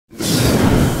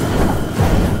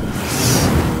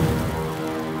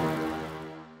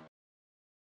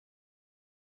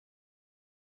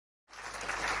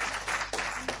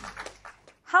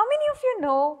you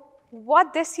know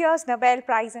what this year's Nobel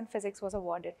Prize in Physics was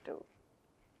awarded to?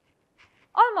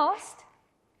 Almost.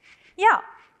 Yeah,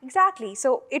 exactly.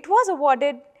 So it was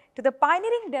awarded to the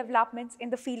pioneering developments in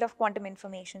the field of quantum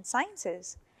information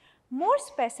sciences, more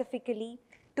specifically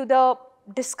to the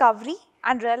discovery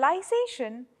and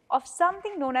realization of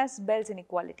something known as Bell's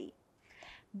inequality.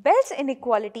 Bell's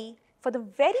inequality, for the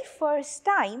very first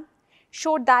time,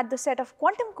 showed that the set of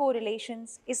quantum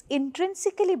correlations is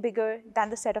intrinsically bigger than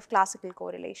the set of classical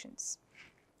correlations.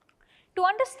 To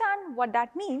understand what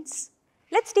that means,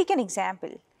 let's take an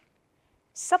example.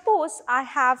 Suppose I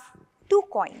have two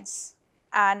coins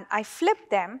and I flip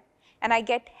them and I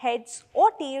get heads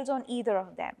or tails on either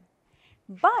of them.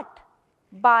 But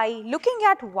by looking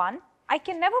at one, I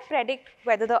can never predict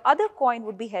whether the other coin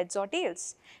would be heads or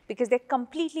tails because they're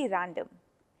completely random.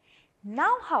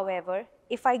 Now, however,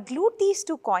 if I glued these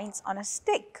two coins on a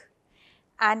stick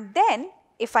and then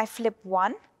if I flip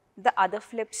one, the other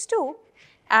flips too,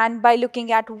 and by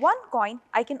looking at one coin,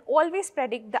 I can always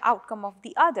predict the outcome of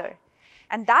the other.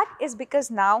 And that is because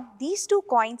now these two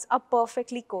coins are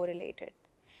perfectly correlated.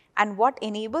 And what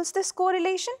enables this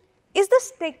correlation is the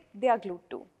stick they are glued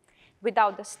to.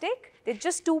 Without the stick, they're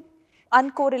just two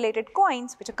uncorrelated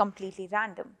coins which are completely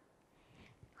random.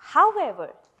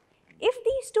 However, if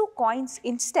these two coins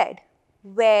instead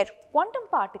were quantum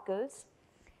particles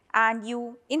and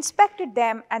you inspected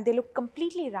them and they look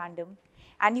completely random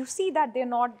and you see that they're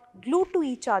not glued to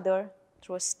each other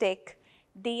through a stick,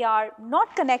 they are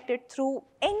not connected through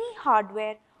any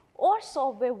hardware or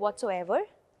software whatsoever,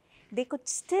 they could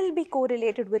still be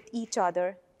correlated with each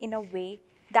other in a way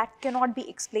that cannot be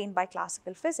explained by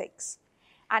classical physics.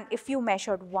 And if you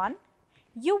measured one,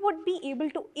 you would be able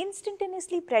to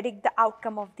instantaneously predict the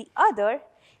outcome of the other,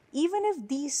 even if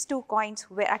these two coins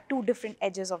were at two different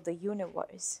edges of the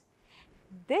universe.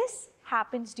 This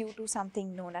happens due to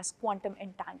something known as quantum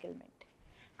entanglement.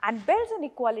 And Bell's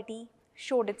inequality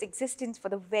showed its existence for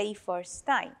the very first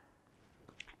time.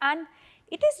 And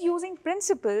it is using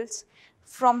principles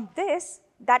from this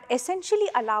that essentially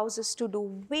allows us to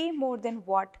do way more than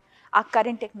what our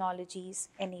current technologies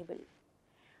enable.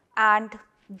 And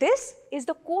this is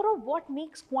the core of what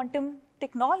makes quantum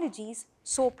technologies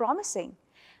so promising.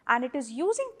 And it is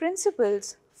using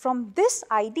principles from this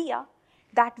idea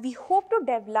that we hope to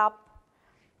develop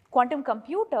quantum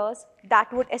computers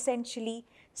that would essentially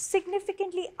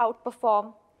significantly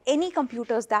outperform any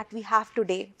computers that we have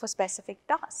today for specific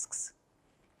tasks.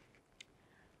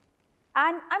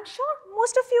 And I'm sure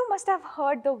most of you must have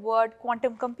heard the word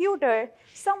quantum computer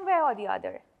somewhere or the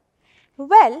other.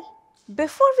 Well,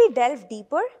 before we delve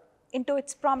deeper into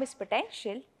its promised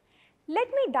potential, let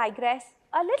me digress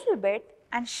a little bit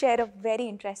and share a very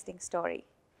interesting story.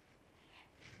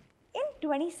 In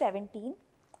 2017,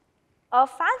 a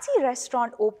fancy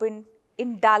restaurant opened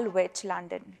in Dulwich,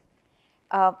 London.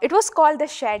 It was called The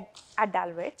Shed at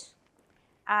Dulwich,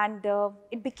 and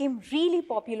it became really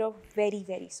popular very,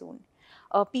 very soon.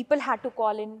 People had to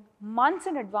call in months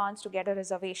in advance to get a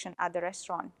reservation at the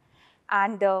restaurant.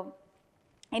 And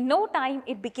in no time,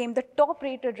 it became the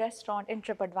top-rated restaurant in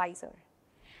TripAdvisor.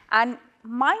 And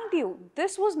mind you,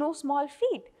 this was no small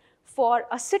feat, for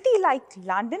a city like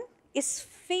London is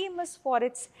famous for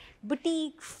its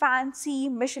boutique, fancy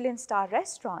Michelin star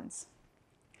restaurants.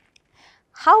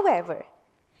 However,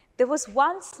 there was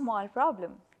one small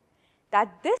problem,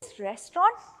 that this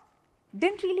restaurant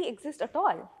didn't really exist at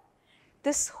all.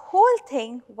 This whole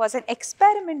thing was an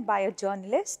experiment by a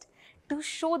journalist to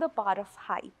show the power of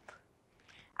hype.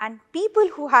 And people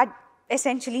who had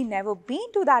essentially never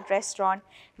been to that restaurant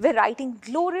were writing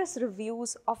glorious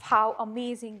reviews of how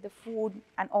amazing the food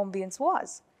and ambience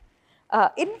was.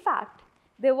 In fact,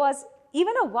 there was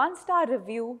even a one-star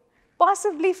review,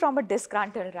 possibly from a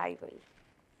disgruntled rival.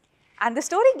 And the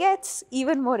story gets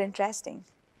even more interesting.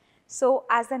 So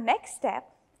as the next step,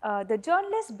 the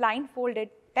journalist blindfolded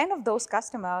 10 of those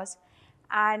customers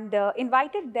and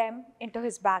invited them into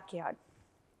his backyard,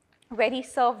 where he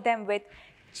served them with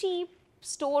cheap,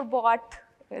 store-bought,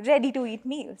 ready-to-eat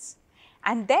meals.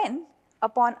 And then,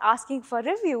 upon asking for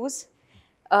reviews,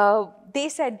 they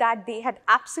said that they had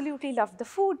absolutely loved the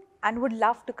food and would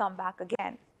love to come back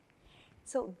again.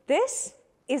 So this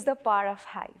is the power of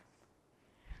hype.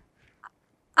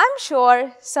 I'm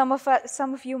sure some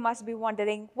of you must be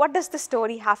wondering, what does the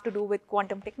story have to do with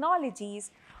quantum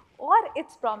technologies or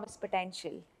its promised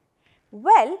potential?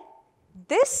 Well,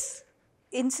 this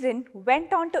incident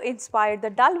went on to inspire the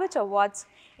Dulwich Awards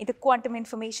in the quantum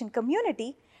information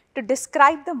community to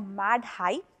describe the mad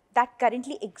hype that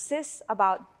currently exists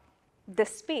about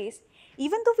this space,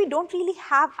 even though we don't really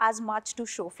have as much to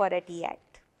show for it yet.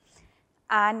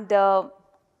 And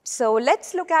So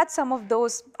let's look at some of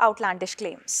those outlandish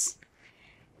claims.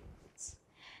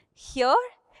 Here,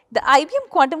 the IBM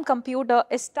quantum computer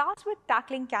is tasked with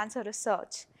tackling cancer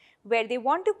research, where they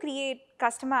want to create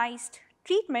customized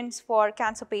treatments for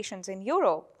cancer patients in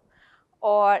Europe,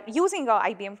 or using a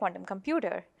IBM quantum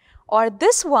computer. Or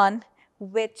this one,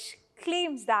 which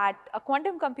claims that a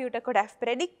quantum computer could have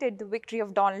predicted the victory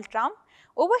of Donald Trump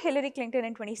over Hillary Clinton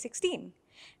in 2016.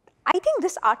 I think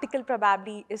this article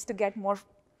probably is to get more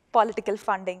political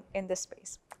funding in this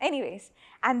space. Anyways,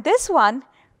 and this one,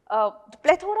 the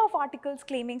plethora of articles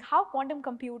claiming how quantum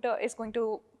computer is going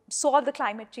to solve the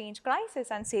climate change crisis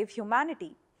and save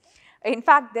humanity. In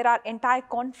fact, there are entire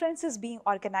conferences being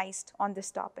organized on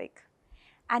this topic.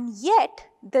 And yet,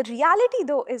 the reality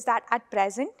though is that at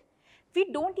present,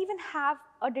 we don't even have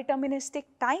a deterministic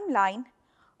timeline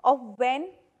of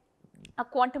when a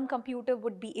quantum computer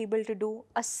would be able to do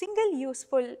a single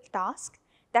useful task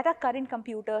that our current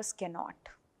computers cannot.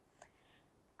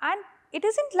 And it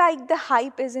isn't like the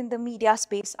hype is in the media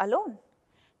space alone.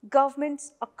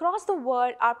 Governments across the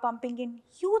world are pumping in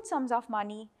huge sums of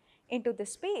money into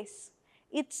this space.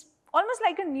 It's almost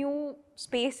like a new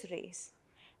space race.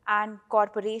 And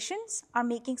corporations are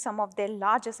making some of their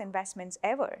largest investments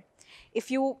ever.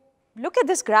 If you look at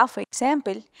this graph, for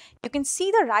example, you can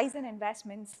see the rise in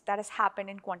investments that has happened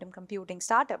in quantum computing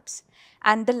startups.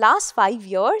 And the last 5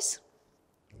 years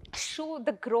show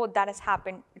the growth that has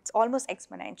happened. It's almost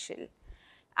exponential.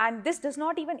 And this does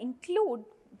not even include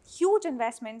huge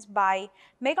investments by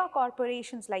mega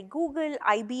corporations like Google,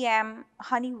 IBM,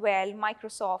 Honeywell,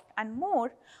 Microsoft, and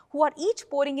more, who are each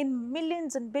pouring in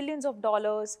millions and billions of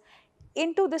dollars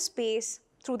into the space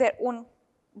through their own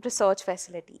research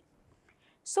facility.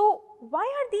 So why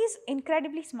are these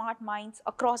incredibly smart minds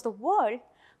across the world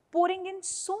pouring in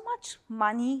so much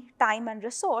money, time, and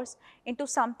resource into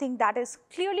something that is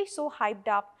clearly so hyped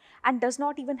up and does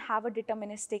not even have a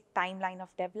deterministic timeline of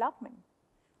development?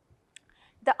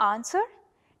 The answer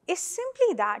is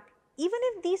simply that even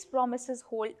if these promises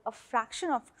hold a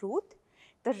fraction of truth,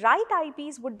 the right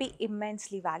IPs would be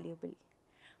immensely valuable.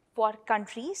 For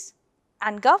countries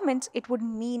and governments, it would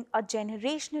mean a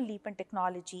generational leap in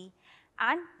technology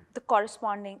and the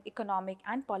corresponding economic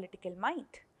and political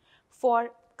might. For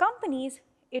companies,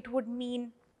 it would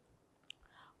mean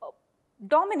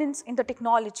dominance in the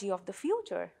technology of the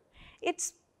future.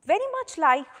 It's very much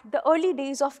like the early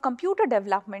days of computer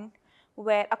development,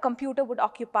 where a computer would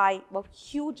occupy a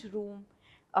huge room.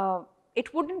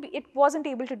 It wasn't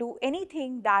able to do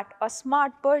anything that a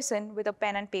smart person with a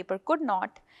pen and paper could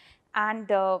not. And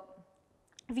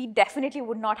we definitely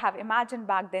would not have imagined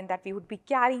back then that we would be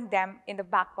carrying them in the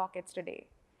back pockets today.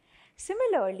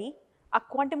 Similarly, our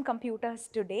quantum computers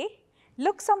today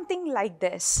look something like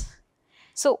this.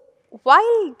 So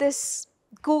while this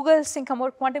Google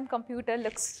Sycamore quantum computer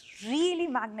looks really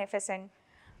magnificent,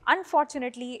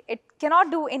 unfortunately, it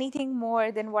cannot do anything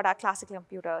more than what our classical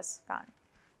computers can.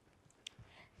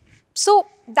 So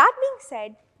that being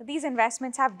said, these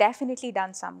investments have definitely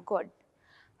done some good.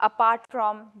 Apart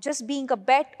from just being a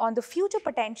bet on the future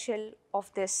potential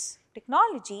of this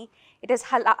technology, it has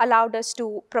allowed us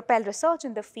to propel research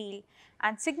in the field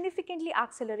and significantly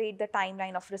accelerate the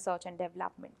timeline of research and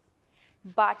development.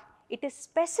 But it is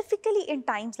specifically in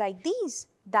times like these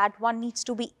that one needs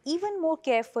to be even more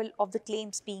careful of the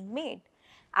claims being made,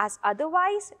 as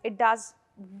otherwise it does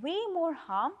way more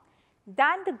harm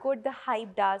than the good the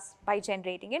hype does by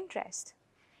generating interest.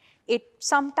 It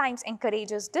sometimes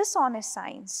encourages dishonest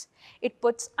science. It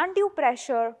puts undue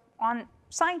pressure on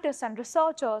scientists and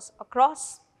researchers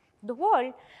across the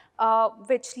world,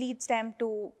 which leads them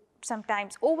to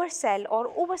sometimes oversell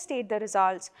or overstate the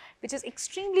results, which is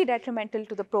extremely detrimental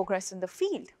to the progress in the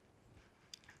field.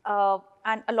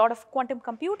 And a lot of quantum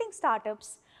computing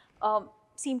startups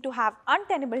seem to have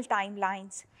untenable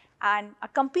timelines and are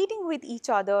competing with each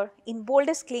other in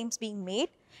boldest claims being made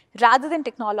rather than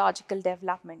technological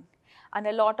development. And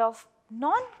a lot of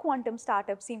non-quantum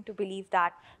startups seem to believe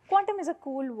that quantum is a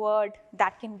cool word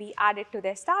that can be added to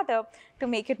their startup to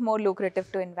make it more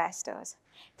lucrative to investors.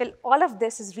 Well, all of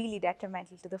this is really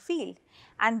detrimental to the field.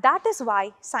 And that is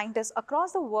why scientists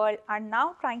across the world are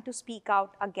now trying to speak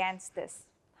out against this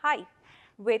hype,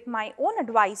 with my own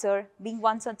advisor being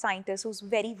one such scientist who's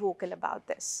very vocal about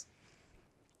this.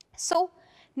 So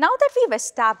now that we've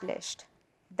established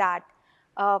that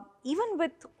even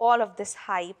with all of this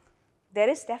hype, there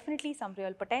is definitely some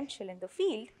real potential in the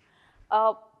field,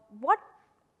 what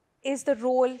is the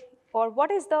role or what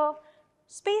is the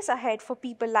space ahead for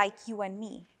people like you and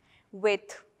me?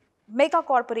 With mega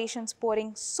corporations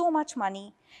pouring so much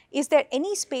money, is there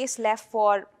any space left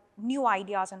for new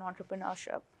ideas and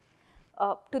entrepreneurship?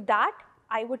 To that,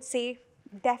 I would say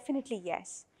definitely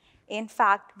yes. In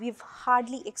fact, we've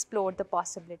hardly explored the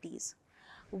possibilities.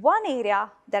 One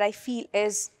area that I feel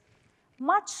is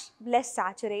much less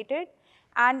saturated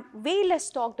and way less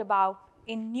talked about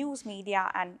in news media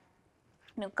and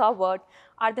covered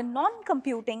are the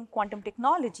non-computing quantum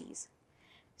technologies.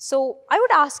 So I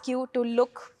would ask you to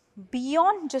look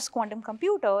beyond just quantum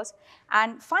computers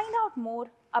and find out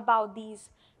more about these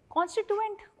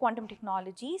constituent quantum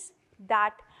technologies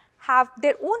that have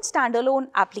their own standalone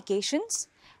applications,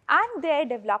 and their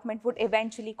development would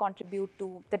eventually contribute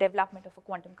to the development of a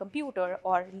quantum computer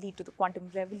or lead to the quantum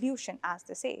revolution, as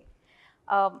they say.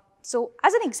 So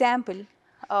as an example,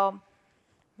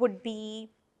 would be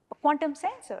quantum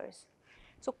sensors.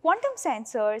 So quantum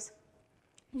sensors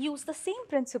use the same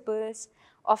principles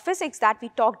of physics that we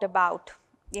talked about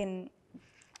in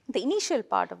the initial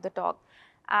part of the talk.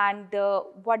 And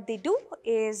what they do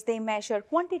is they measure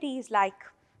quantities like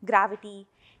gravity,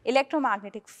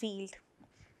 electromagnetic field,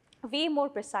 way more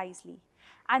precisely.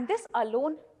 And this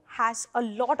alone has a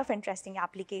lot of interesting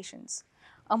applications.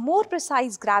 A more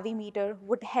precise gravimeter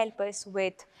would help us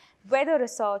with weather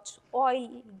research,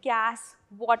 oil, gas,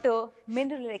 water,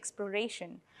 mineral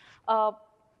exploration. A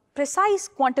precise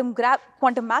quantum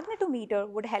magnetometer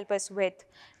would help us with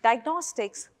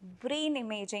diagnostics, brain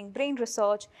imaging, brain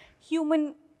research,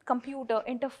 human-computer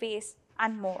interface,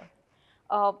 and more.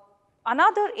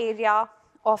 Another area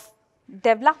of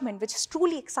development which is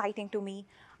truly exciting to me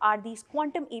are these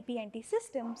quantum APNT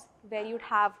systems, where you'd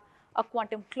have a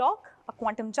quantum clock, a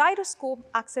quantum gyroscope,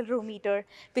 accelerometer,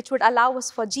 which would allow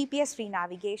us for GPS-free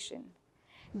navigation.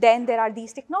 Then there are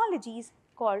these technologies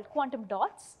called quantum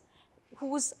dots,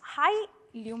 whose high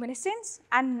luminescence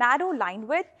and narrow line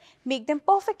width make them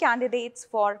perfect candidates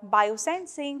for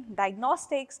biosensing,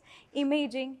 diagnostics,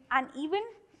 imaging, and even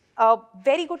a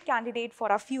very good candidate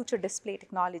for our future display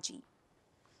technology.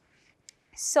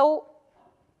 So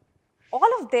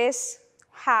all of this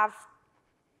have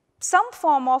some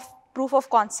form of proof of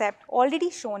concept already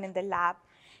shown in the lab.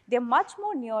 They're much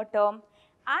more near term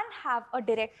and have a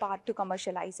direct path to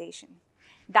commercialization.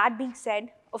 That being said,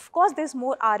 of course, there's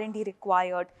more R&D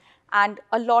required and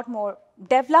a lot more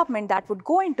development that would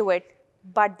go into it,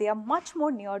 but they are much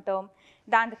more near term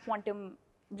than the quantum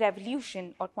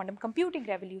revolution or quantum computing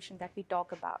revolution that we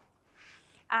talk about.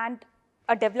 And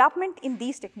a development in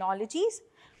these technologies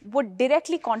would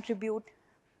directly contribute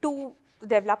to the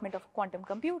development of a quantum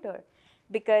computer,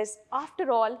 because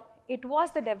after all, it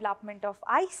was the development of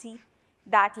IC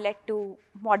that led to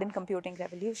modern computing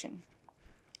revolution.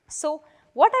 So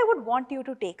what I would want you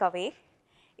to take away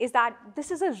is that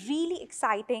this is a really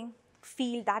exciting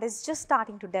field that is just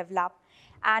starting to develop,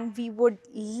 and we would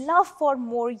love for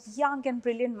more young and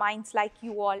brilliant minds like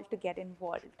you all to get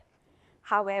involved.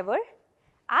 However,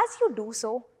 as you do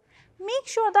so, make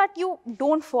sure that you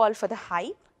don't fall for the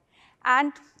hype,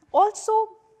 and also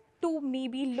to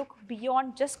maybe look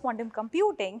beyond just quantum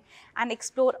computing and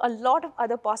explore a lot of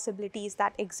other possibilities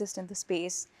that exist in the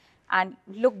space and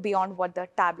look beyond what the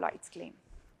tabloids claim.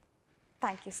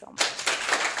 Thank you so much.